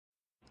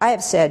I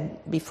have said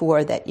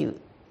before that you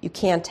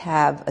can't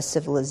have a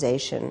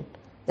civilization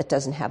that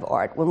doesn't have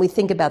art. When we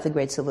think about the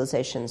great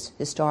civilizations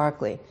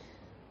historically,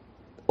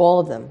 all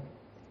of them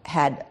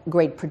had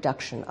great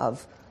production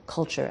of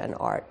culture and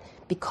art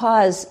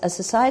because a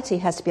society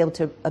has to be able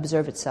to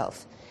observe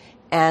itself.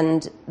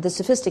 And the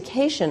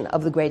sophistication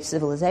of the great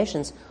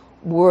civilizations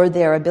were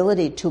their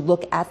ability to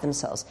look at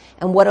themselves.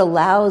 And what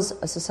allows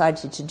a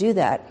society to do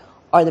that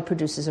are the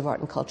producers of art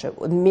and culture. It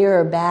would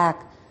mirror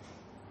back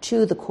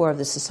to the core of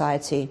the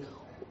society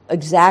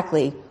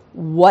exactly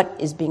what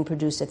is being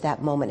produced at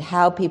that moment,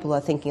 how people are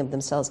thinking of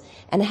themselves,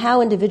 and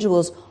how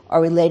individuals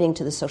are relating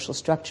to the social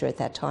structure at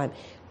that time.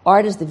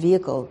 Art is the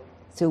vehicle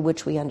through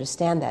which we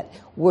understand that.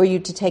 Were you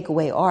to take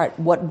away art,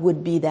 what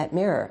would be that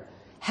mirror?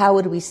 How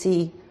would we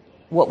see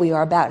what we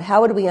are about?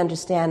 How would we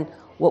understand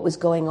what was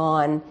going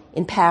on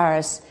in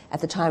Paris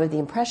at the time of the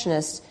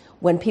Impressionists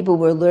when people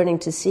were learning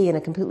to see in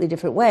a completely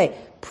different way?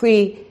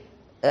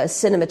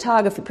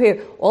 Pre-cinematography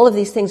Pierre, all of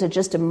these things are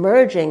just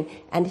emerging,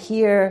 and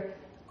here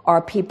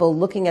are people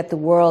looking at the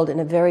world in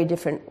a very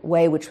different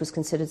way, which was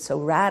considered so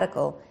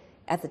radical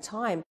at the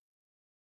time.